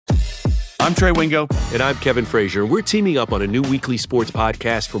I'm Trey Wingo. And I'm Kevin Frazier. We're teaming up on a new weekly sports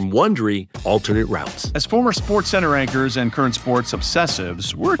podcast from Wondery, Alternate Routes. As former SportsCenter anchors and current sports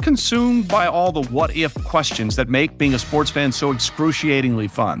obsessives, we're consumed by all the what-if questions that make being a sports fan so excruciatingly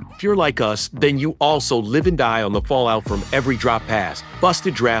fun. If you're like us, then you also live and die on the fallout from every drop pass,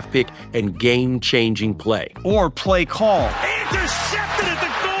 busted draft pick, and game-changing play. Or play call. Intercepted at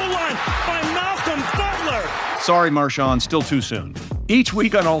the goal line by Malcolm Butler. Sorry, Marshawn, still too soon. Each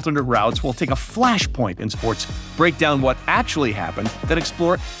week on Alternate Routes, we'll take a flashpoint in sports, break down what actually happened, then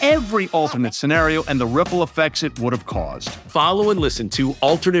explore every alternate scenario and the ripple effects it would have caused. Follow and listen to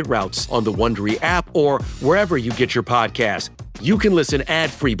Alternate Routes on the Wondery app or wherever you get your podcasts. You can listen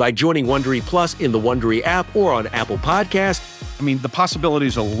ad-free by joining Wondery Plus in the Wondery app or on Apple Podcasts. I mean, the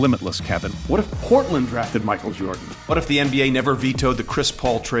possibilities are limitless, Kevin. What if Portland drafted Michael Jordan? What if the NBA never vetoed the Chris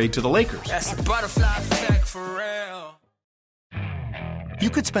Paul trade to the Lakers? That's a butterfly effect for real. You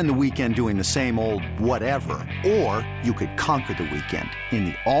could spend the weekend doing the same old whatever, or you could conquer the weekend in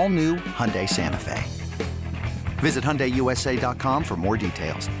the all-new Hyundai Santa Fe. Visit HyundaiUSA.com for more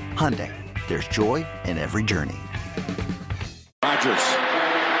details. Hyundai, there's joy in every journey. Rodgers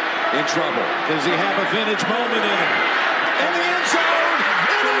in trouble. Does he have a vintage moment in him? In the end zone,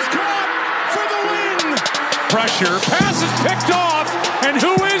 it is caught for the win! Pressure, pass is picked off, and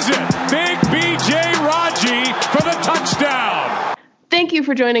who is it? Big B.J. Raji for the touchdown. Thank you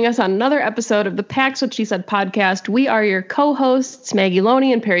for joining us on another episode of the Pax What She Said podcast. We are your co-hosts, Maggie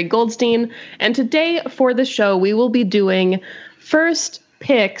Loney and Perry Goldstein. And today for the show, we will be doing first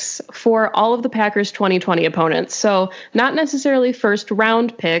picks for all of the Packers 2020 opponents. So not necessarily first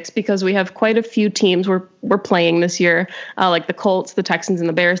round picks, because we have quite a few teams we're playing this year, like the Colts, the Texans, and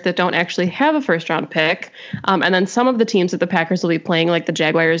the Bears that don't actually have a first round pick. And then some of the teams that the Packers will be playing, like the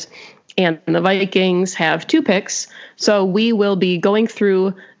Jaguars and the Vikings, have 2 picks. So we will be going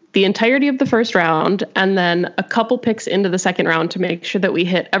through the entirety of the first round and then a couple picks into the second round to make sure that we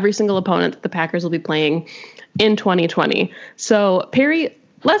hit every single opponent that the Packers will be playing in 2020. So Perry,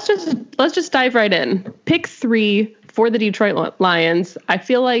 let's just dive right in. Pick 3 for the Detroit Lions. I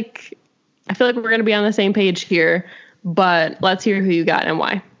feel like we're going to be on the same page here, but let's hear who you got and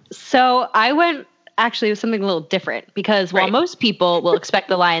why. So I went actually with something a little different, because while most people will expect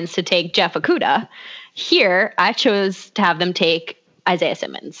the Lions to take Jeff Okudah, here I chose to have them take Isaiah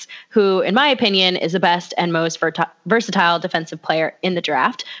Simmons, who, in my opinion, is the best and most versatile defensive player in the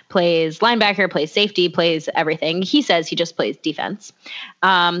draft. Plays linebacker, plays safety, plays everything. He says he just plays defense.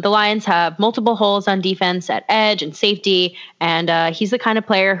 The Lions have multiple holes on defense at edge and safety, and he's the kind of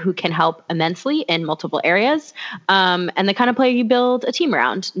player who can help immensely in multiple areas, and the kind of player you build a team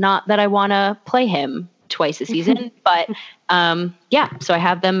around. Not that I want to play him twice a season, but so I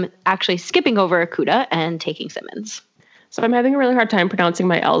have them actually skipping over Okudah and taking Simmons. So I'm having a really hard time pronouncing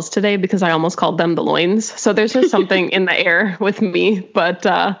my L's today because I almost called them the loins. So there's just something in the air with me. But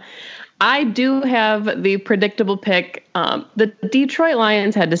I do have the predictable pick. The Detroit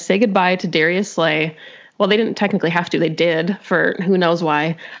Lions had to say goodbye to Darius Slay. Well, they didn't technically have to. They did, for who knows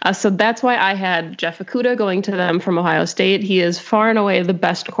why. So that's why I had Jeff Okudah going to them from Ohio State. He is far and away the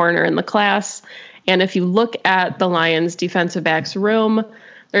best corner in the class. And if you look at the Lions defensive backs room,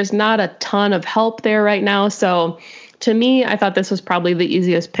 there's not a ton of help there right now. So to me, I thought this was probably the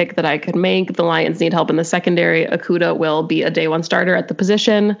easiest pick that I could make. The Lions need help in the secondary. Okudah will be a day one starter at the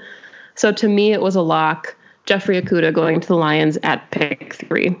position. So to me, it was a lock. Jeffrey Okudah going to the Lions at pick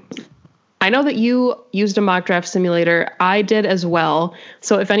 3. I know that you used a mock draft simulator. I did as well.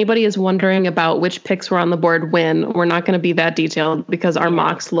 So if anybody is wondering about which picks were on the board when, we're not going to be that detailed because our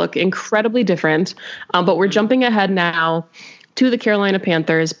mocks look incredibly different. But we're jumping ahead now to the Carolina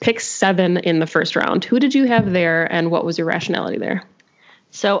Panthers, pick 7 in the first round. Who did you have there, and what was your rationality there?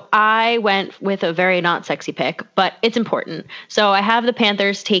 So I went with a very not sexy pick, but it's important. So I have the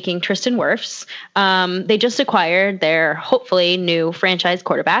Panthers taking Tristan Wirfs. They just acquired their hopefully new franchise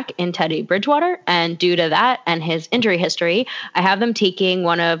quarterback in Teddy Bridgewater. And due to that and his injury history, I have them taking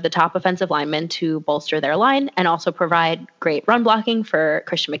one of the top offensive linemen to bolster their line and also provide great run blocking for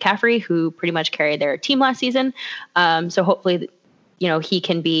Christian McCaffrey, who pretty much carried their team last season. So hopefully, he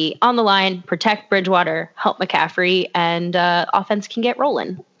can be on the line, protect Bridgewater, help McCaffrey, and offense can get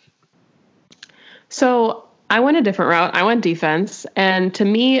rolling. So I went a different route. I went defense. And to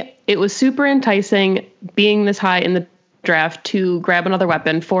me, it was super enticing being this high in the draft to grab another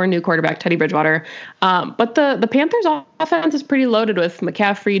weapon for new quarterback Teddy Bridgewater. But the Panthers offense is pretty loaded with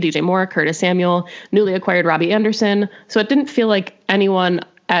McCaffrey, DJ Moore, Curtis Samuel, newly acquired Robbie Anderson. So it didn't feel like anyone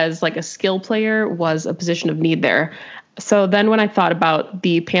as like a skill player was a position of need there. So then when I thought about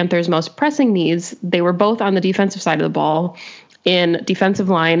the Panthers' most pressing needs, they were both on the defensive side of the ball. in defensive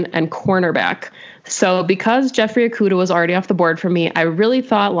line and cornerback. So because Jeffrey Okudah was already off the board for me, I really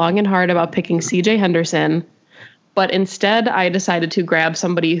thought long and hard about picking CJ Henderson. But instead, I decided to grab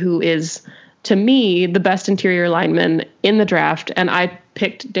somebody who is, to me, the best interior lineman in the draft. And I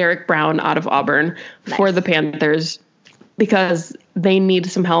picked Derek Brown out of Auburn for the Panthers because they need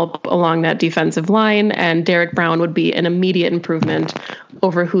some help along that defensive line. And Derek Brown would be an immediate improvement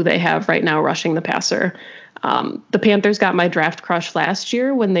over who they have right now rushing the passer. The Panthers got my draft crush last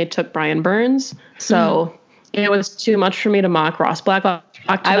year when they took Brian Burns. So it was too much for me to mock Ross Blacklock.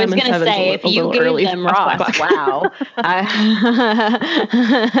 I was going to say, if you gave them Ross, wow.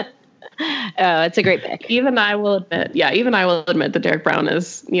 Oh, it's a great pick. Even I will admit that Derek Brown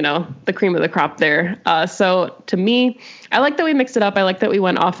is, the cream of the crop there. So to me, I like that we mixed it up. I like that we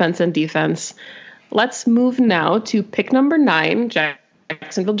went offense and defense. Let's move now to pick number 9,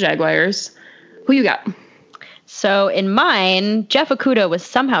 Jacksonville Jaguars. Who you got? So in mine, Jeff Okudah was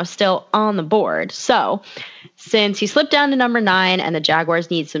somehow still on the board. So since he slipped down to number 9 and the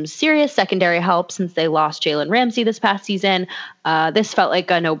Jaguars need some serious secondary help since they lost Jalen Ramsey this past season, this felt like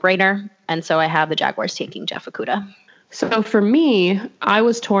a no-brainer. And so I have the Jaguars taking Jeff Okudah. So for me, I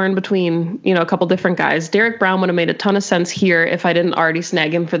was torn between, a couple different guys. Derek Brown would have made a ton of sense here if I didn't already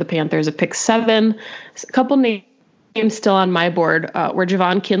snag him for the Panthers at pick 7. A couple names still on my board were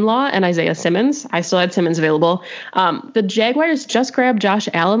Javon Kinlaw and Isaiah Simmons. I still had Simmons available. The Jaguars just grabbed Josh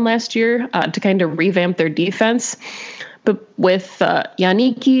Allen last year to kind of revamp their defense. But with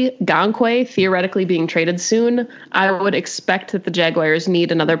Yannick Ngakoue theoretically being traded soon, I would expect that the Jaguars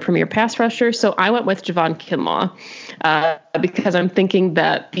need another premier pass rusher. So I went with Javon Kinlaw because I'm thinking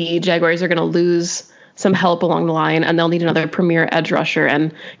that the Jaguars are going to lose some help along the line and they'll need another premier edge rusher.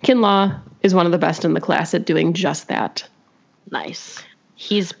 And Kinlaw is one of the best in the class at doing just that. Nice.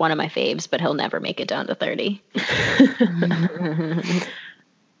 He's one of my faves, but he'll never make it down to 30.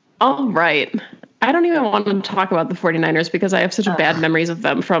 All right. I don't even want to talk about the 49ers because I have such bad memories of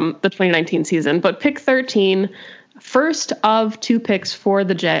them from the 2019 season. But pick 13, first of 2 picks for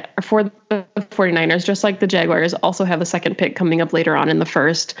the 49ers, just like the Jaguars also have a second pick coming up later on in the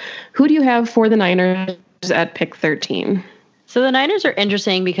first. Who do you have for the Niners at pick 13? So the Niners are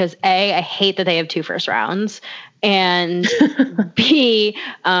interesting because A, I hate that they have 2 first rounds, and B,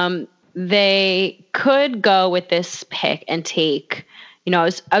 they could go with this pick and take,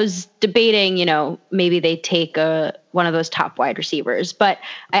 I was debating, maybe they take one of those top wide receivers, but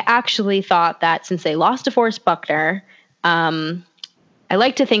I actually thought that since they lost DeForest Buckner, I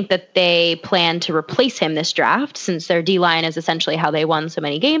like to think that they plan to replace him this draft since their D-line is essentially how they won so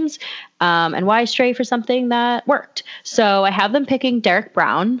many games. And why stray for something that worked? So I have them picking Derek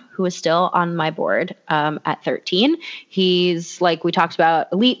Brown, who is still on my board at 13. He's, like we talked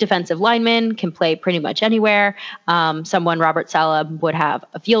about, elite defensive lineman, can play pretty much anywhere. Someone Robert Saleh would have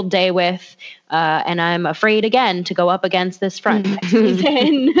a field day with. And I'm afraid, again, to go up against this front next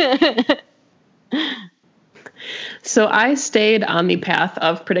season. So I stayed on the path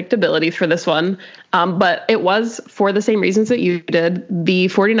of predictability for this one, but it was for the same reasons that you did. The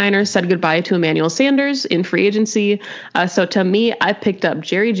 49ers said goodbye to Emmanuel Sanders in free agency. So to me, I picked up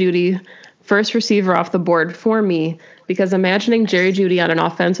Jerry Jeudy, first receiver off the board for me, because imagining Jerry Jeudy on an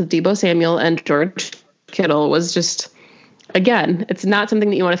offense with Deebo Samuel and George Kittle was just, again, it's not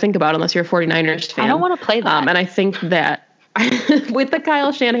something that you want to think about unless you're a 49ers fan. I don't want to play that. And I think that with the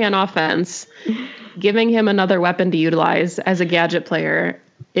Kyle Shanahan offense, giving him another weapon to utilize as a gadget player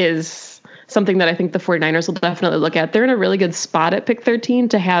is something that I think the 49ers will definitely look at. They're in a really good spot at pick 13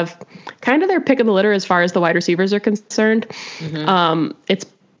 to have kind of their pick of the litter as far as the wide receivers are concerned. It's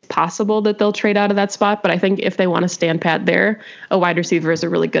possible that they'll trade out of that spot, but I think if they want to stand pat there, a wide receiver is a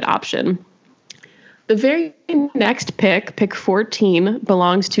really good option. The very next pick 14,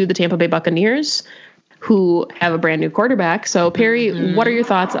 belongs to the Tampa Bay Buccaneers, who have a brand new quarterback. So Perry, what are your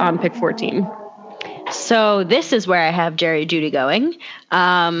thoughts on pick 14? So this is where I have Jerry Jeudy going.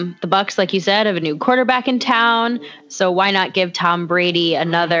 The Bucs, like you said, have a new quarterback in town. So why not give Tom Brady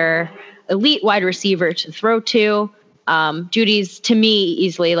another elite wide receiver to throw to? Judy's, to me,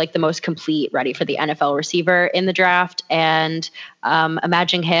 easily like the most complete, ready for the NFL receiver in the draft. And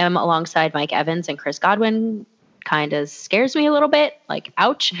imagining him alongside Mike Evans and Chris Godwin kind of scares me a little bit, like,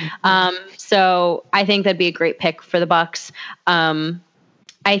 ouch. So I think that'd be a great pick for the Bucs.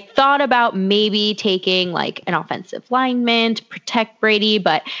 I thought about maybe taking like an offensive lineman to protect Brady,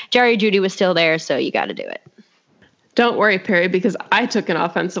 but Jerry Jeudy was still there, so you got to do it. Don't worry, Perry, because I took an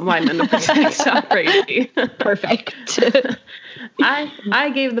offensive lineman to protect Tom Brady. Perfect.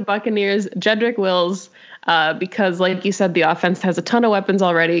 I gave the Buccaneers Jedrick Wills because, like you said, the offense has a ton of weapons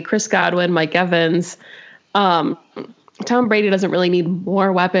already. Chris Godwin, Mike Evans. Tom Brady doesn't really need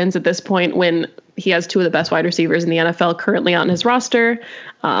more weapons at this point when he has two of the best wide receivers in the NFL currently on his roster.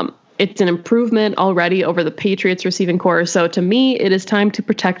 It's an improvement already over the Patriots receiving core. So to me, it is time to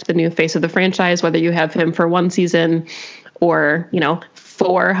protect the new face of the franchise, whether you have him for one season or,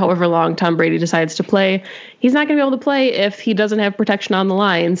 4, however long Tom Brady decides to play. He's not going to be able to play if he doesn't have protection on the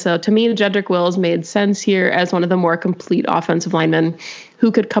line. So to me, Jedrick Wills made sense here as one of the more complete offensive linemen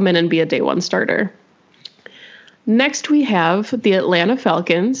who could come in and be a day one starter. Next, we have the Atlanta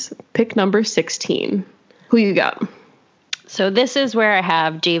Falcons, pick number 16. Who you got? So this is where I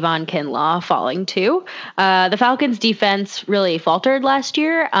have Javon Kinlaw falling to. The Falcons defense really faltered last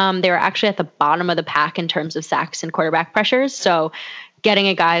year. They were actually at the bottom of the pack in terms of sacks and quarterback pressures. So getting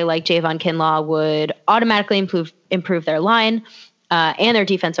a guy like Javon Kinlaw would automatically improve their line and their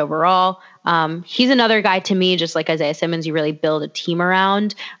defense overall. He's another guy to me, just like Isaiah Simmons, you really build a team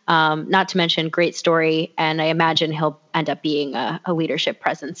around. Not to mention great story. And I imagine he'll end up being a leadership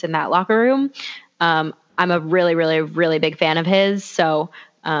presence in that locker room. I'm a really, really, really big fan of his. So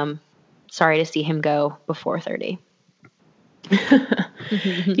sorry to see him go before 30.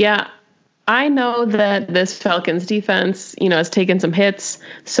 Yeah, I know that this Falcons defense, has taken some hits.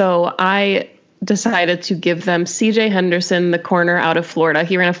 So I decided to give them CJ Henderson, the corner out of Florida.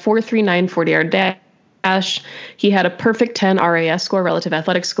 He ran a 4.39 40-yard dash. He had a perfect 10 RAS score, relative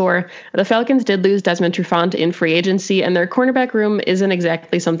athletic score. The Falcons did lose Desmond Trufant in free agency, and their cornerback room isn't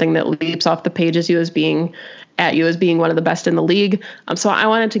exactly something that leaps off the page as being one of the best in the league. So I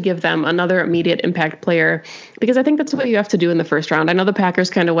wanted to give them another immediate impact player because I think that's what you have to do in the first round. I know the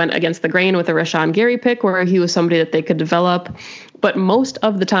Packers kind of went against the grain with a Rashawn Gary pick where he was somebody that they could develop. But most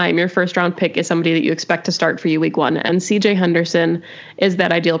of the time, your first round pick is somebody that you expect to start for you week 1. And CJ Henderson is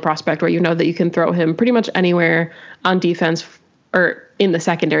that ideal prospect where you know that you can throw him pretty much anywhere on defense or in the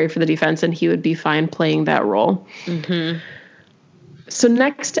secondary for the defense, and he would be fine playing that role. Mm-hmm. So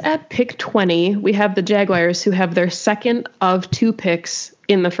next at pick 20, we have the Jaguars, who have their second of 2 picks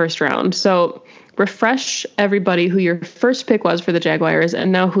in the first round. So refresh everybody who your first pick was for the Jaguars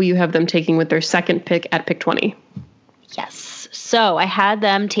and now who you have them taking with their second pick at pick 20. Yes. So I had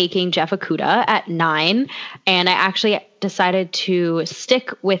them taking Jeff Okudah at 9, and I actually decided to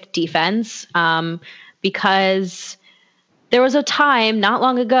stick with defense because there was a time not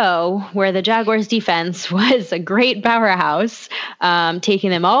long ago where the Jaguars defense was a great powerhouse,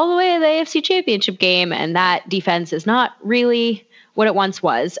 taking them all the way to the AFC Championship game, and that defense is not really what it once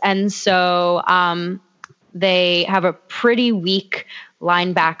was. And so they have a pretty weak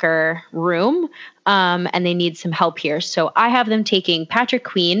linebacker room, and they need some help here. So I have them taking Patrick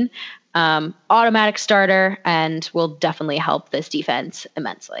Queen, automatic starter, and will definitely help this defense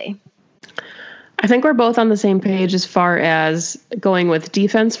immensely. I think we're both on the same page as far as going with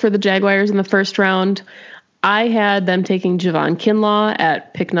defense for the Jaguars in the first round. I had them taking Javon Kinlaw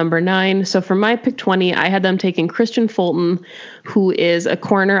at pick number 9. So for my pick 20, I had them taking Christian Fulton, who is a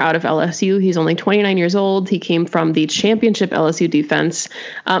corner out of LSU. He's only 29 years old. He came from the championship LSU defense.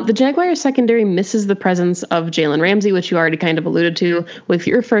 The Jaguars secondary misses the presence of Jalen Ramsey, which you already kind of alluded to with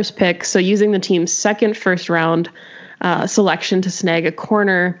your first pick. So using the team's second first round selection to snag a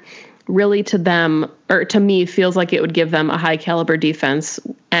corner really to them, or to me, feels like it would give them a high caliber defense.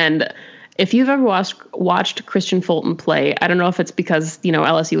 And if you've ever watched Christian Fulton play, I don't know if it's because,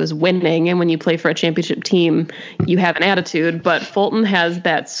 LSU is winning, and when you play for a championship team, you have an attitude, but Fulton has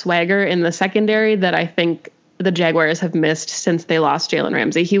that swagger in the secondary that I think the Jaguars have missed since they lost Jalen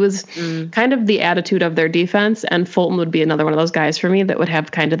Ramsey. He was kind of the attitude of their defense, and Fulton would be another one of those guys for me that would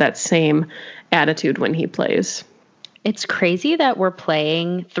have kind of that same attitude when he plays. It's crazy that we're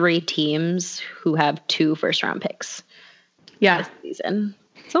playing 3 teams who have 2 first-round picks. Yeah. This season.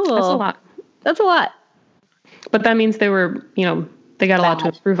 That's a lot. That's a lot. But that means they were, they got a lot to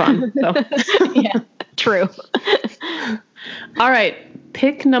improve on. So. Yeah, true. All right.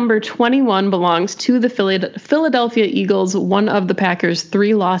 Pick number 21 belongs to the Philadelphia Eagles, one of the Packers'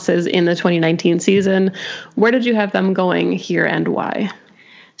 3 losses in the 2019 season. Where did you have them going here and why?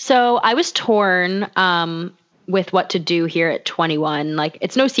 So I was torn with what to do here at 21.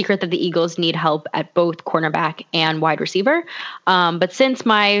 It's no secret that the Eagles need help at both cornerback and wide receiver. But since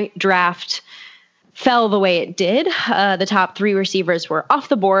my draft fell the way it did, the top 3 receivers were off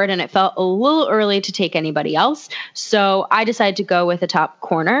the board, and it felt a little early to take anybody else. So I decided to go with a top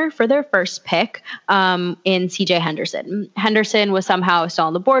corner for their first pick in CJ Henderson. Henderson was somehow still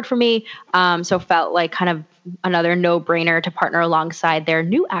on the board for me, so felt like kind of another no-brainer to partner alongside their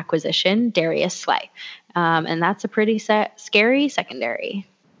new acquisition, Darius Slay. And that's a pretty scary secondary.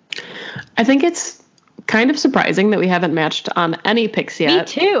 I think it's kind of surprising that we haven't matched on any picks yet.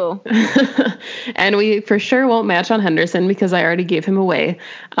 Me too. And we for sure won't match on Henderson because I already gave him away.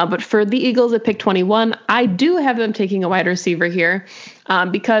 But for the Eagles at pick 21, I do have them taking a wide receiver here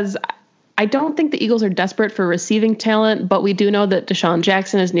because I don't think the Eagles are desperate for receiving talent, but we do know that Deshaun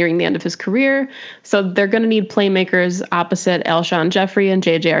Jackson is nearing the end of his career. So they're going to need playmakers opposite Alshon Jeffrey and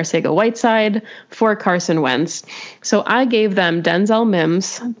J.J. Arcega-Whiteside for Carson Wentz. So I gave them Denzel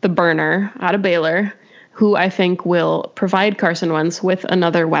Mims, the burner out of Baylor, who I think will provide Carson Wentz with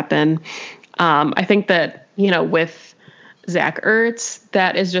another weapon. I think that, with Zach Ertz,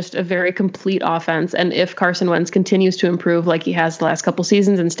 that is just a very complete offense. And if Carson Wentz continues to improve like he has the last couple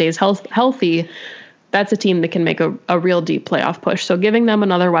seasons and stays healthy, that's a team that can make a real deep playoff push. So giving them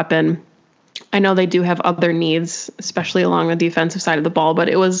another weapon, I know they do have other needs, especially along the defensive side of the ball, but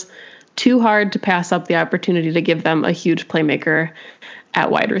it was too hard to pass up the opportunity to give them a huge playmaker at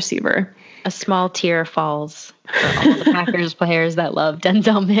wide receiver. A small tear falls for all the Packers players that love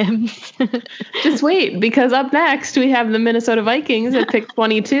Denzel Mims. Just wait, because up next we have the Minnesota Vikings at pick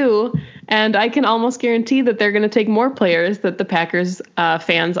 22, and I can almost guarantee that they're going to take more players that the Packers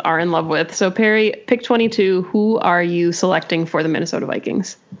fans are in love with. So Perry, pick 22, who are you selecting for the Minnesota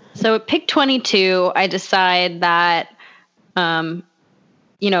Vikings? So at pick 22, I decide that the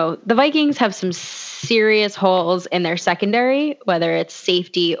Vikings have some serious holes in their secondary, whether it's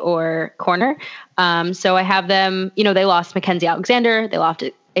safety or corner. So I have them, they lost Mackenzie Alexander. They lost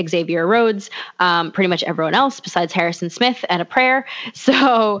Xavier Rhodes, pretty much everyone else besides Harrison Smith and a prayer.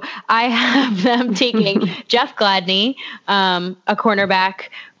 So I have them taking Jeff Gladney, a cornerback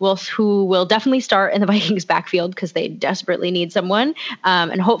who will definitely start in the Vikings backfield because they desperately need someone,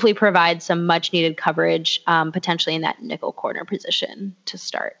 and hopefully provide some much needed coverage, potentially in that nickel corner position to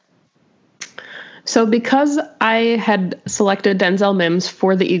start. So because I had selected Denzel Mims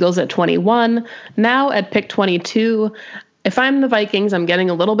for the Eagles at 21, now at pick 22, if I'm the Vikings, I'm getting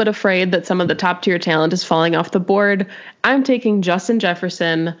a little bit afraid that some of the top tier talent is falling off the board. I'm taking Justin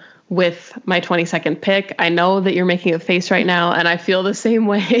Jefferson with my 22nd pick. I know that you're making a face right now, and I feel the same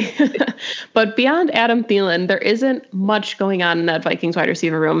way. But beyond Adam Thielen, there isn't much going on in that Vikings wide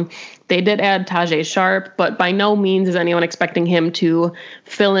receiver room. They did add Tajay Sharp, but by no means is anyone expecting him to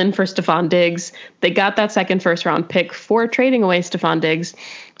fill in for Stephon Diggs. They got that second first-round pick for trading away Stephon Diggs.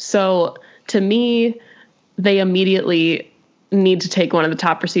 So to me, they immediately need to take one of the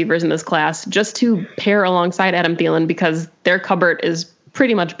top receivers in this class just to pair alongside Adam Thielen because their cupboard is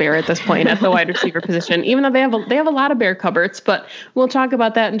pretty much bare at this point at the wide receiver position, even though they have a lot of bare cupboards, but we'll talk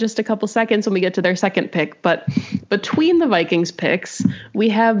about that in just a couple seconds when we get to their second pick. But between the Vikings picks, we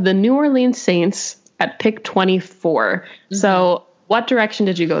have the New Orleans Saints at pick 24. Mm-hmm. So what direction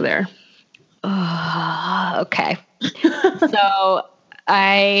did you go there? Okay. So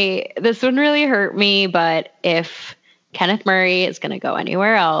this one really hurt me, but if Kenneth Murray is going to go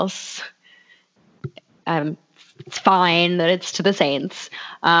anywhere else, it's fine that it's to the Saints.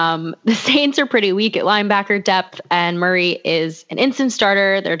 The Saints are pretty weak at linebacker depth, and Murray is an instant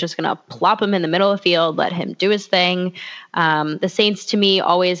starter. They're just going to plop him in the middle of the field, let him do his thing. The Saints, to me,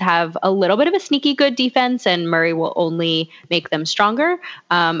 always have a little bit of a sneaky good defense, and Murray will only make them stronger.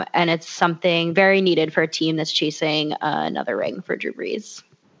 And it's something very needed for a team that's chasing another ring for Drew Brees.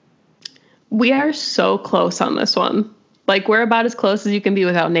 We are so close on this one. Like, we're about as close as you can be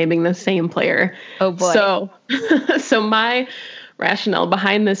without naming the same player. Oh, boy. So my rationale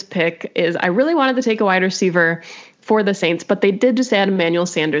behind this pick is I really wanted to take a wide receiver for the Saints, but they did just add Emmanuel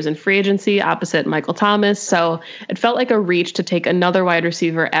Sanders in free agency opposite Michael Thomas. So it felt like a reach to take another wide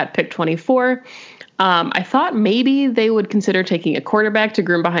receiver at pick 24. I thought maybe they would consider taking a quarterback to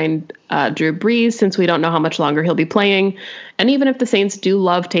groom behind Drew Brees, since we don't know how much longer he'll be playing. And even if the Saints do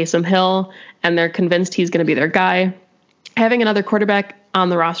love Taysom Hill and they're convinced he's going to be their guy, having another quarterback on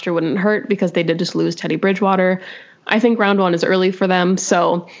the roster wouldn't hurt because they did just lose Teddy Bridgewater. I think round one is early for them.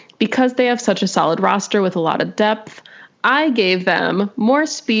 So because they have such a solid roster with a lot of depth, I gave them more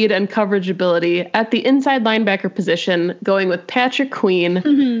speed and coverage ability at the inside linebacker position, going with Patrick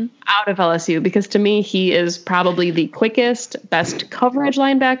Queen out of LSU, because to me, he is probably the quickest, best coverage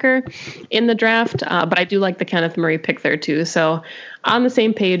linebacker in the draft. But I do like the Kenneth Murray pick there too. So on the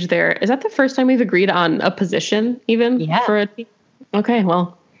same page there. Is that the first time we've agreed on a position even for a team? Okay,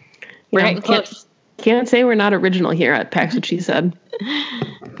 well, we're getting close. Can't say we're not original here at Packs What She Said.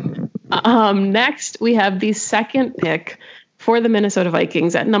 Next, we have the second pick for the Minnesota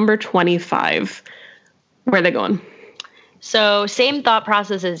Vikings at number 25. Where are they going? So same thought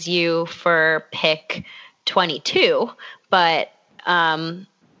process as you for pick 22, but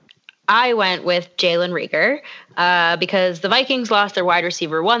I went with Jalen Reagor because the Vikings lost their wide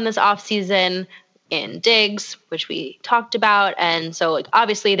receiver 1 this offseason. in Diggs, which we talked about. And so like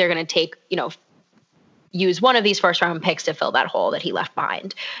obviously they're going to take, use one of these first round picks to fill that hole that he left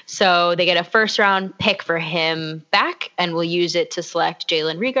behind. So they get a first round pick for him back, and we'll use it to select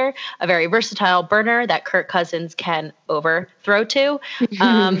Jalen Reagor, a very versatile burner that Kirk Cousins can overthrow to.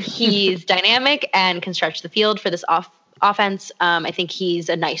 He's dynamic and can stretch the field for this offense. I think he's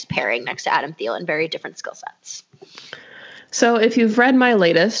a nice pairing next to Adam Thielen, very different skill sets. So if you've read my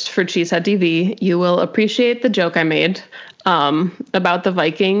latest for Cheesehead TV, you will appreciate the joke I made about the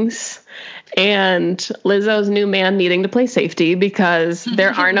Vikings and Lizzo's new man needing to play safety because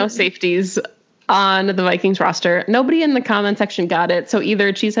there are no safeties on the Vikings roster. Nobody in the comment section got it. So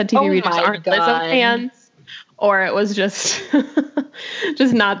either Cheesehead TV readers aren't Lizzo fans, or it was just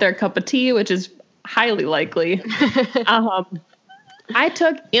just not their cup of tea, which is highly likely. I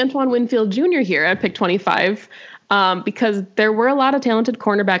took Antoine Winfield Jr. here at pick 25 because there were a lot of talented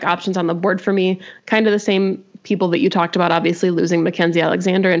cornerback options on the board for me, kind of the same people that you talked about, obviously losing Mackenzie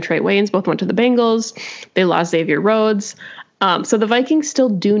Alexander and Trey Waynes both went to the Bengals. They lost Xavier Rhodes. So the Vikings still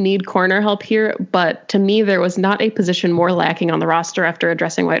do need corner help here, but to me, there was not a position more lacking on the roster after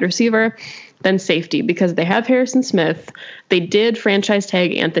addressing wide receiver than safety, because they have Harrison Smith. They did franchise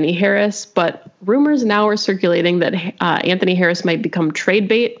tag Anthony Harris, but rumors now are circulating that Anthony Harris might become trade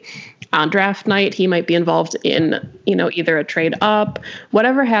bait on draft night. He might be involved in, either a trade up,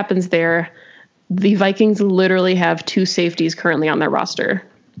 whatever happens there. The Vikings literally have 2 safeties currently on their roster.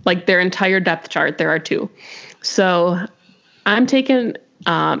 Like their entire depth chart, there are 2. So I'm taking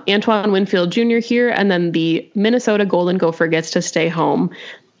Antoine Winfield Jr. here, and then the Minnesota Golden Gopher gets to stay home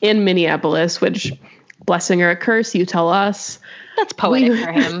in Minneapolis, which, blessing or a curse, you tell us. That's poetic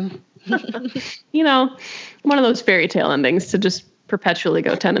for him. One of those fairy tale endings to just perpetually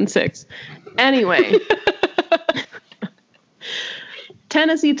go 10-6. Anyway.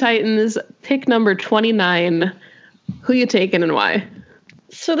 Tennessee Titans, pick number 29. Who you taking and why?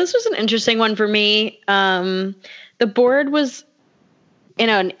 So this was an interesting one for me. The board was in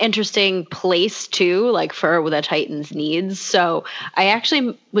an interesting place too, like for the Titans' needs. So I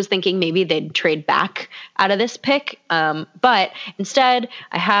actually was thinking maybe they'd trade back out of this pick. But instead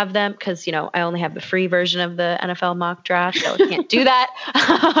I have them because, I only have the free version of the NFL mock draft, so I can't do that.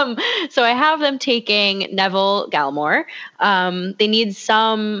 So I have them taking Neville Gallimore.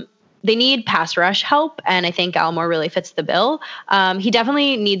 They need pass rush help, and I think Gallimore really fits the bill. He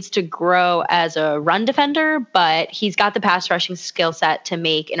definitely needs to grow as a run defender, but he's got the pass rushing skill set to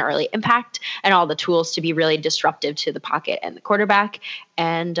make an early impact and all the tools to be really disruptive to the pocket and the quarterback.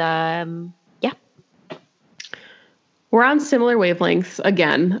 And we're on similar wavelengths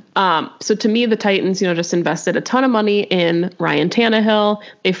again. So to me, the Titans, just invested a ton of money in Ryan Tannehill.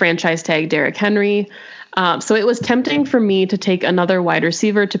 They franchise tagged Derrick Henry. So it was tempting for me to take another wide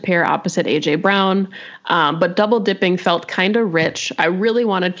receiver to pair opposite A.J. Brown, but double dipping felt kind of rich. I really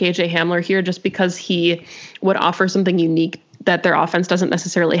wanted KJ Hamler here just because he would offer something unique that their offense doesn't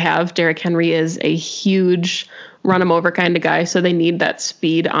necessarily have. Derrick Henry is a huge run him over kind of guy, so they need that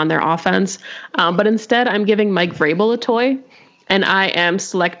speed on their offense. But instead, I'm giving Mike Vrabel a toy, and I am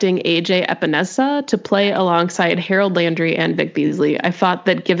selecting AJ Epinesa to play alongside Harold Landry and Vic Beasley. I thought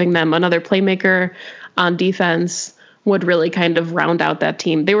that giving them another playmaker on defense would really kind of round out that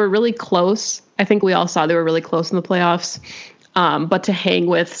team. They were really close. I think we all saw they were really close in the playoffs. But to hang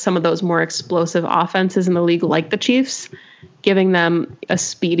with some of those more explosive offenses in the league, like the Chiefs, giving them a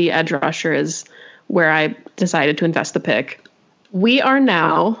speedy edge rusher is where I decided to invest the pick. We are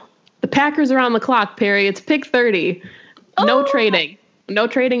now, the Packers are on the clock, Perry. It's pick 30. No trading. No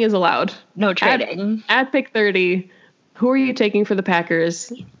trading is allowed. No trading. At pick 30, who are you taking for the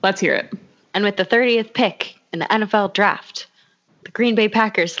Packers? Let's hear it. And with the 30th pick in the NFL draft, the Green Bay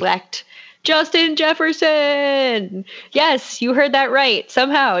Packers select Justin Jefferson. Yes, you heard that right.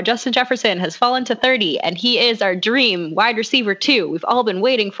 Somehow Justin Jefferson has fallen to 30, and he is our dream wide receiver 2 we've all been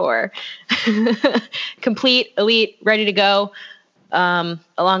waiting for. Complete, elite, ready to go,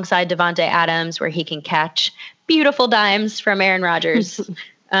 alongside Devontae Adams, where he can catch beautiful dimes from Aaron Rodgers.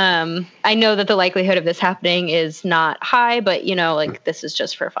 I know that the likelihood of this happening is not high, but this is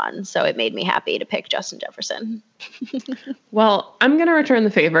just for fun. So it made me happy to pick Justin Jefferson. Well, I'm going to return the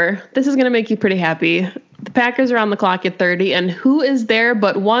favor. This is going to make you pretty happy. The Packers are on the clock at 30, and who is there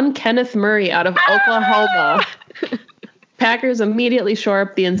but one Kenneth Murray out of Oklahoma? Packers immediately shore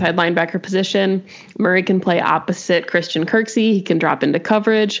up the inside linebacker position. Murray can play opposite Christian Kirksey. He can drop into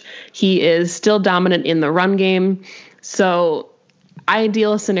coverage. He is still dominant in the run game. So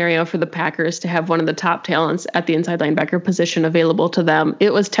ideal scenario for the Packers to have one of the top talents at the inside linebacker position available to them.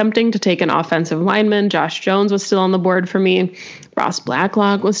 It was tempting to take an offensive lineman. Josh Jones was still on the board for me. Ross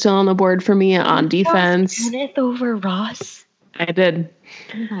Blacklock was still on the board for me on defense. Kenneth over Ross? I did.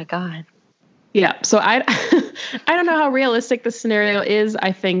 Oh my God. Yeah, so I don't know how realistic this scenario is.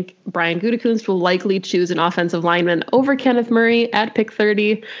 I think Brian Gutekunst will likely choose an offensive lineman over Kenneth Murray at pick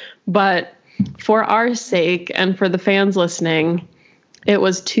 30, but for our sake and for the fans listening, it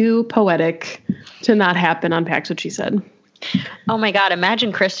was too poetic to not happen on Packs What She Said. Oh my God,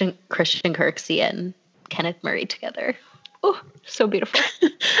 imagine Christian Kirksey and Kenneth Murray together. Oh, so beautiful.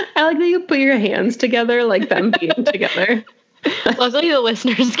 I like that you put your hands together like them being together. Luckily, the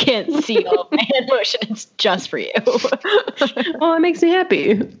listeners can't see all my hand motion. It's just for you. Well, it makes me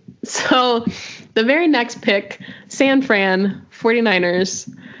happy. So the very next pick, San Fran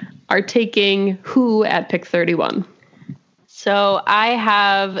 49ers are taking who at pick 31? So I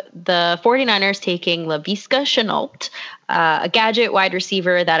have the 49ers taking Laviska Shenault, a gadget wide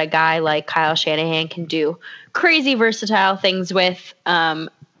receiver that a guy like Kyle Shanahan can do crazy versatile things with. To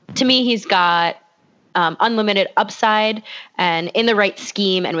me, he's got unlimited upside, and in the right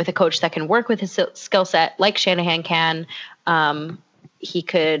scheme and with a coach that can work with his skill set like Shanahan can, he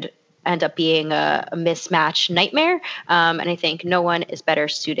could end up being a mismatch nightmare. And I think no one is better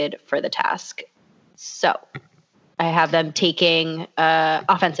suited for the task. So I have them taking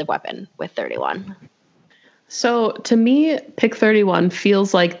offensive weapon with 31. So to me, pick 31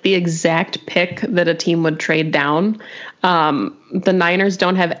 feels like the exact pick that a team would trade down. The Niners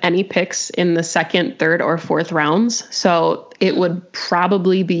don't have any picks in the second, third, or fourth rounds. So it would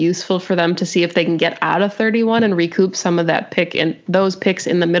probably be useful for them to see if they can get out of 31 and recoup some of that pick in those picks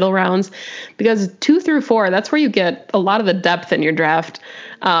in the middle rounds, because 2 through 4, that's where you get a lot of the depth in your draft.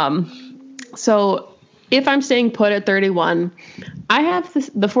 So if I'm staying put at 31, I have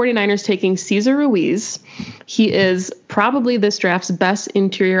the 49ers taking Cesar Ruiz. He is probably this draft's best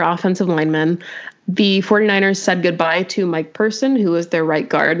interior offensive lineman. The 49ers said goodbye to Mike Person, who was their right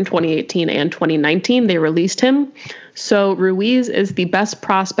guard in 2018 and 2019. They released him. So Ruiz is the best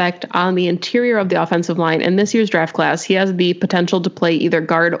prospect on the interior of the offensive line in this year's draft class. He has the potential to play either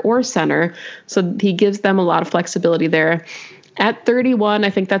guard or center, so he gives them a lot of flexibility there. At 31, I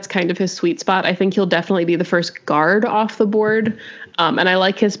think that's kind of his sweet spot. I think he'll definitely be the first guard off the board, and I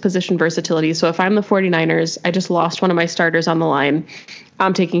like his position versatility. So if I'm the 49ers, I just lost one of my starters on the line,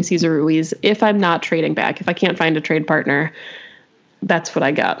 I'm taking Cesar Ruiz. If I'm not trading back, if I can't find a trade partner, that's what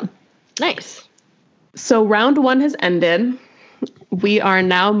I got. Nice. So round 1 has ended. We are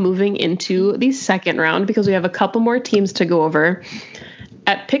now moving into the second round because we have a couple more teams to go over.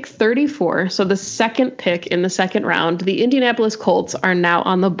 At pick 34, so the second pick in the second round, the Indianapolis Colts are now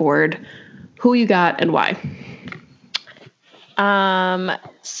on the board. Who you got and why?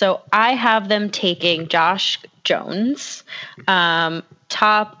 So I have them taking Josh Jones,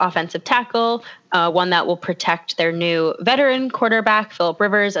 top offensive tackle, one that will protect their new veteran quarterback, Phillip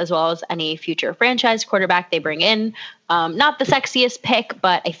Rivers, as well as any future franchise quarterback they bring in. Not the sexiest pick,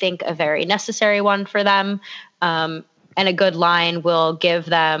 but I think a very necessary one for them. And a good line will give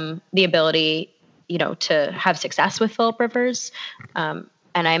them the ability, to have success with Phillip Rivers. And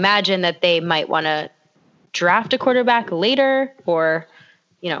I imagine that they might want to draft a quarterback later, or,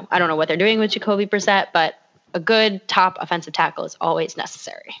 I don't know what they're doing with Jacoby Brissett, but a good top offensive tackle is always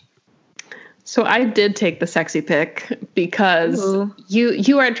necessary. So I did take the sexy pick because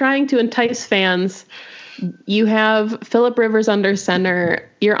you are trying to entice fans. You have Phillip Rivers under center.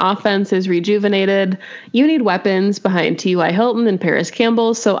 Your offense is rejuvenated. You need weapons behind T.Y. Hilton and Paris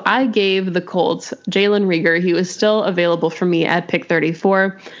Campbell. So I gave the Colts Jalen Reagor. He was still available for me at pick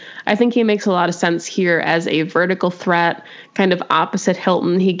 34. I think he makes a lot of sense here as a vertical threat, kind of opposite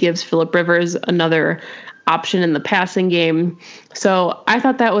Hilton. He gives Phillip Rivers another option in the passing game. So I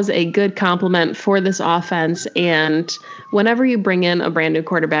thought that was a good compliment for this offense. And whenever you bring in a brand new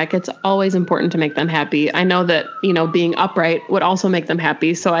quarterback, it's always important to make them happy. I know that, being upright would also make them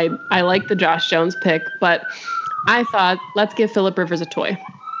happy. So I like the Josh Jones pick, but I thought, let's give Phillip Rivers a toy.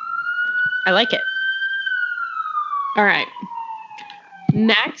 I like it. All right.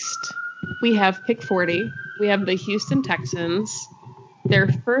 Next, we have pick 40. We have the Houston Texans. Their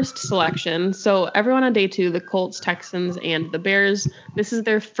first selection. So everyone on day 2, the Colts, Texans, and the Bears, this is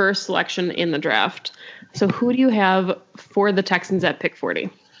their first selection in the draft. So who do you have for the Texans at pick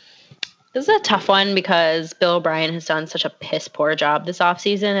 40? This is a tough one because Bill O'Brien has done such a piss poor job this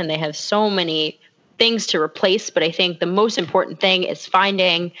offseason, and they have so many things to replace. But I think the most important thing is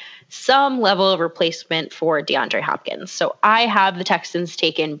finding some level of replacement for DeAndre Hopkins. So I have the Texans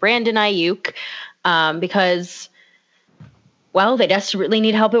taking Brandon Ayuk because well, they desperately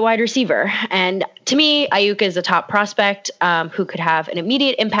need help at wide receiver. And to me, Ayuk is a top prospect who could have an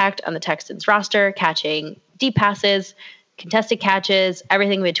immediate impact on the Texans roster, catching deep passes, contested catches,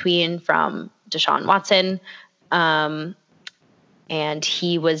 everything in between from Deshaun Watson. And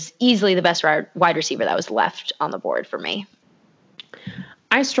he was easily the best wide receiver that was left on the board for me.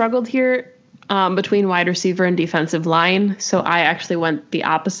 I struggled here between wide receiver and defensive line. So I actually went the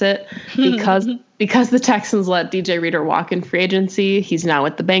opposite because the Texans let DJ Reader walk in free agency. He's now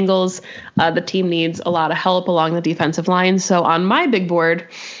with the Bengals. The team needs a lot of help along the defensive line. So on my big board,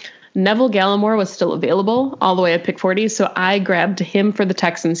 Neville Gallimore was still available all the way at pick 40. So I grabbed him for the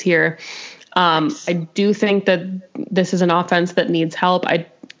Texans here. I do think that this is an offense that needs help.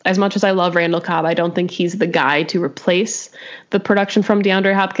 As much as I love Randall Cobb, I don't think he's the guy to replace the production from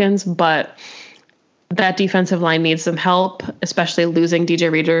DeAndre Hopkins, but that defensive line needs some help, especially losing DJ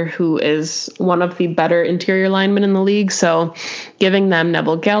Reader, who is one of the better interior linemen in the league. So giving them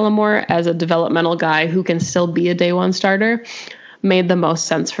Neville Gallimore as a developmental guy who can still be a day one starter made the most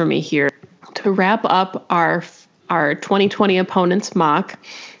sense for me here. To wrap up our 2020 opponents mock,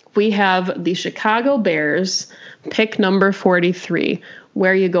 we have the Chicago Bears, pick number 43.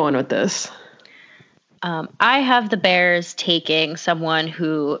 Where are you going with this? I have the Bears taking someone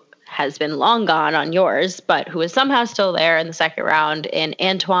who has been long gone on yours, but who is somehow still there in the second round in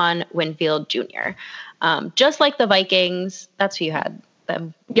Antoine Winfield Jr. Just like the Vikings, that's who you had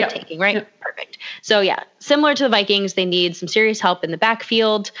them taking, right? Yep. Perfect. So similar to the Vikings, they need some serious help in the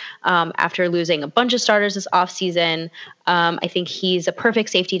backfield after losing a bunch of starters this offseason. I think he's a perfect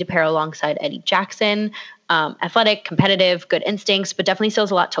safety to pair alongside Eddie Jackson. Athletic, competitive, good instincts, but definitely still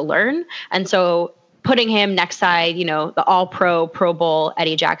has a lot to learn. And so putting him next side, the all-pro, Pro Bowl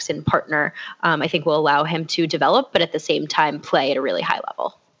Eddie Jackson partner, I think will allow him to develop, but at the same time play at a really high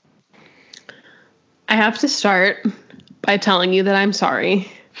level. I have to start by telling you that I'm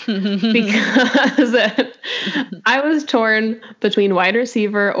sorry because I was torn between wide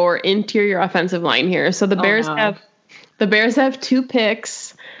receiver or interior offensive line here. So the Bears have 2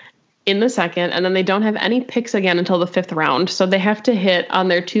 picks in the second, and then they don't have any picks again until the 5th round. So they have to hit on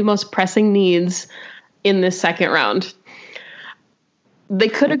their 2 most pressing needs in this second round. They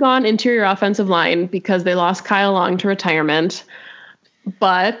could have gone interior offensive line because they lost Kyle Long to retirement,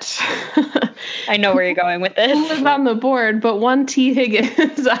 but I know where you're going with this. He was on the board, but one T.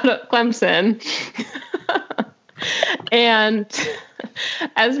 Higgins out of Clemson. And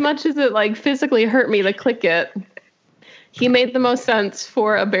as much as it physically hurt me to click it, he made the most sense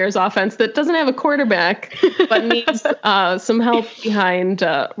for a Bears offense that doesn't have a quarterback, but needs some help behind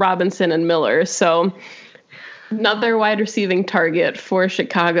Robinson and Miller. So another wide receiving target for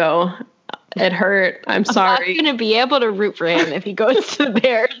Chicago. It hurt. I'm sorry. I'm not going to be able to root for him if he goes to the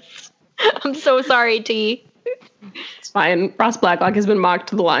Bears. I'm so sorry, T. It's fine. Ross Blacklock has been mocked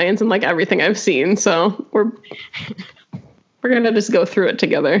to the Lions and everything I've seen. So we're going to just go through it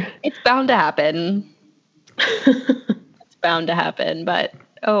together. It's bound to happen. Bound to happen, but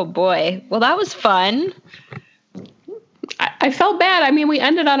oh boy. Well, that was fun. I felt bad. I mean, we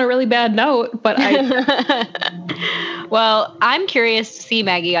ended on a really bad note, but Well, I'm curious to see,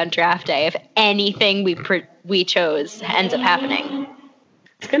 Maggie, on draft day if anything we chose ends up happening.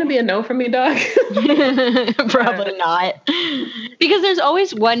 It's going to be a no from me, Doug. Probably not. Because there's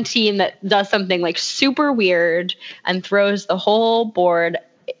always one team that does something super weird and throws the whole board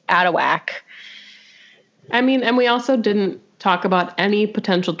out of whack. I mean, and we also didn't talk about any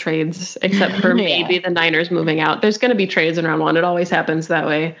potential trades except for maybe the Niners moving out. There's going to be trades in round 1. It always happens that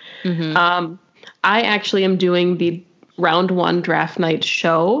way. Mm-hmm. I actually am doing the round 1 draft night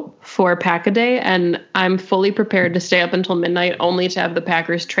show for Pack-A-Day, and I'm fully prepared to stay up until midnight only to have the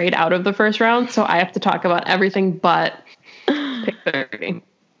Packers trade out of the first round. So I have to talk about everything but pick 30.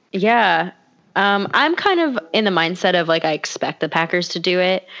 Yeah. I'm kind of in the mindset of I expect the Packers to do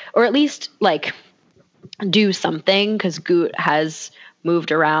it, or at least do something, because Goot has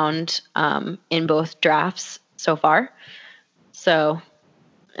moved around in both drafts so far. So,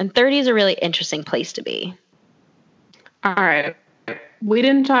 and 30 is a really interesting place to be. All right. We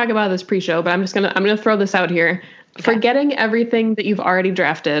didn't talk about this pre-show, but I'm gonna throw this out here. Okay. Forgetting everything that you've already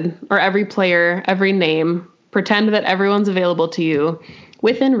drafted, or every player, every name, pretend that everyone's available to you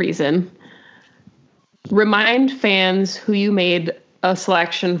within reason. Remind fans who you made a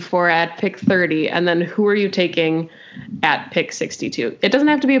selection for at pick 30, and then who are you taking at pick 62? It doesn't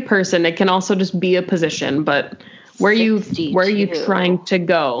have to be a person. It can also just be a position, but where are you trying to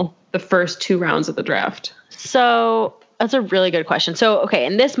go the first 2 rounds of the draft? So that's a really good question. So, okay,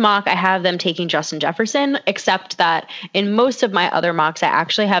 in this mock, I have them taking Justin Jefferson, except that in most of my other mocks, I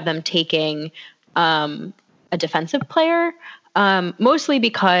actually have them taking a defensive player. mostly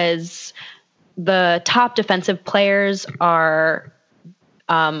because the top defensive players are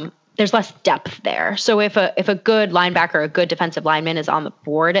there's less depth there. So if a good linebacker, a good defensive lineman is on the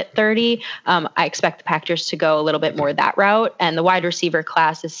board at 30, I expect the Packers to go a little bit more that route. And the wide receiver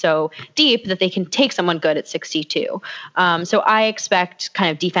class is so deep that they can take someone good at 62. So I expect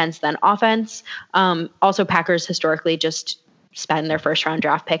kind of defense, then offense. Also, Packers historically just spend their first round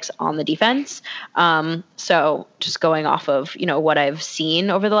draft picks on the defense. So just going off of, what I've seen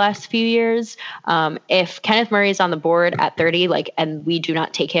over the last few years, if Kenneth Murray is on the board at 30, and we do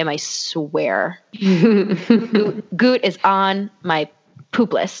not take him, I swear, Goot is on my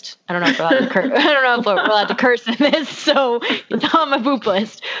poop list. I don't know if we're allowed to curse. I don't know if we're allowed to curse in this, so it's on my poop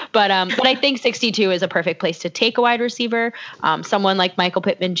list. But I think 62 is a perfect place to take a wide receiver. Someone like Michael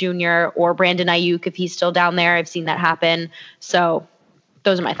Pittman Jr. or Brandon Ayuk, if he's still down there. I've seen that happen. So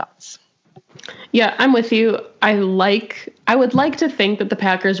those are my thoughts. Yeah, I'm with you. I would like to think that the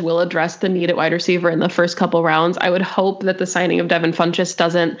Packers will address the need at wide receiver in the first couple rounds. I would hope that the signing of Devin Funchess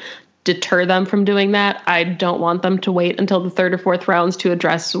doesn't deter them from doing that. I don't want them to wait until the third or fourth rounds to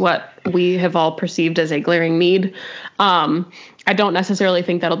address what we have all perceived as a glaring need. I don't necessarily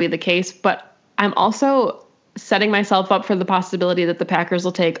think that'll be the case, but I'm also setting myself up for the possibility that the Packers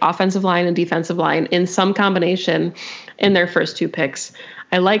will take offensive line and defensive line in some combination in their first two picks.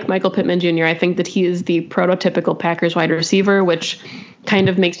 I like Michael Pittman Jr. I think that he is the prototypical Packers wide receiver, which kind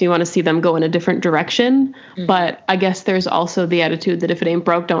of makes me want to see them go in a different direction. Mm-hmm. But I guess there's also the attitude that if it ain't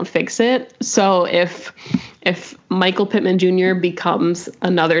broke, don't fix it. So if Michael Pittman Jr. becomes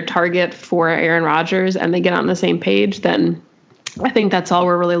another target for Aaron Rodgers and they get on the same page, then I think that's all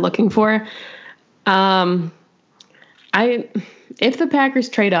we're really looking for. If the Packers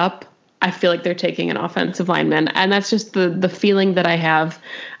trade up, I feel like they're taking an offensive lineman, and that's just the feeling that I have.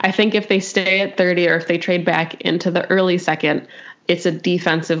 I think if they stay at 30 or if they trade back into the early second, it's a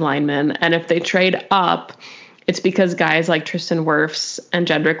defensive lineman. And if they trade up, it's because guys like Tristan Wirfs and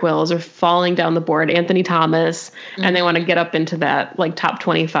Jedrick Wills are falling down the board, Anthony Thomas, and they want to get up into that top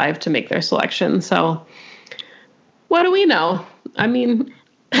 25 to make their selection. So what do we know? I mean,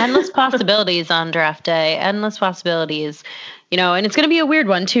 endless possibilities on draft day, endless possibilities. And it's going to be a weird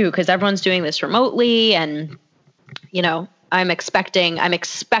one too, because everyone's doing this remotely, and I'm expecting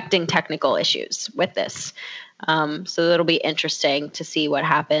technical issues with this. So it'll be interesting to see what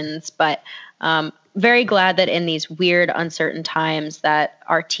happens. But very glad that in these weird, uncertain times that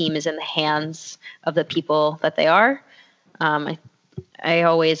our team is in the hands of the people that they are. I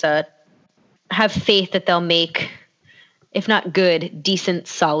always have faith that they'll make, if not good, decent,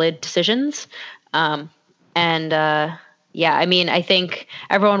 solid decisions. Yeah, I mean, I think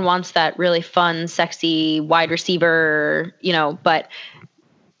everyone wants that really fun, sexy wide receiver, but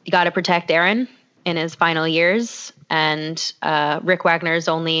you got to protect Aaron in his final years. And Rick Wagner is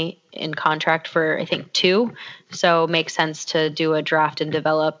only in contract for, I think, 2. So it makes sense to do a draft and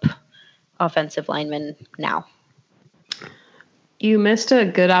develop offensive linemen now. You missed a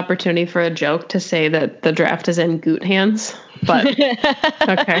good opportunity for a joke to say that the draft is in Goot hands, but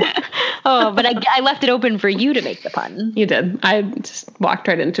okay. Oh, but I left it open for you to make the pun. You did. I just walked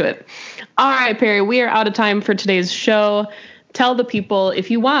right into it. All right, Perry, we are out of time for today's show. Tell the people, if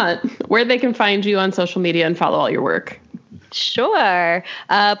you want, where they can find you on social media and follow all your work. Sure.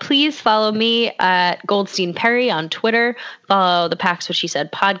 Please follow me at Goldstein Perry on Twitter. Follow the Packs What She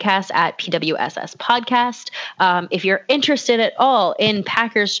Said podcast at PWSS Podcast. If you're interested at all in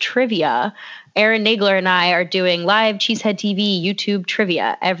Packers trivia, Aaron Nagler and I are doing live Cheesehead TV YouTube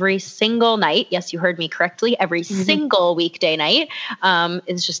trivia every single night. Yes, you heard me correctly. Every single weekday night.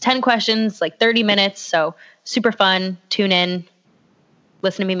 It's just 10 questions, 30 minutes. So super fun. Tune in.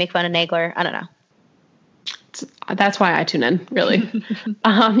 Listen to me make fun of Nagler. I don't know. That's why I tune in, really.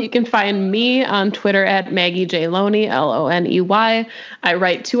 You can find me on Twitter at Maggie J. Loney, Loney. I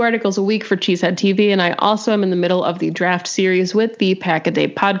write 2 articles a week for Cheesehead TV, and I also am in the middle of the draft series with the Pack a Day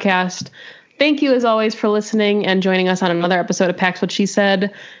podcast. Thank you, as always, for listening and joining us on another episode of Packs What She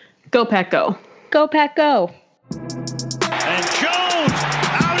Said. Go, Pack, go. Go, Pack, go. And Jones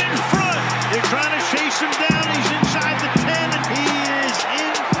out in front. They're trying to chase him down. He's inside the 10, and he is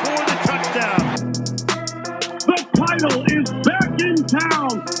in for the touchdown. The title is back in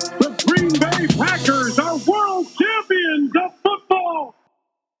town. The Green Bay Packers are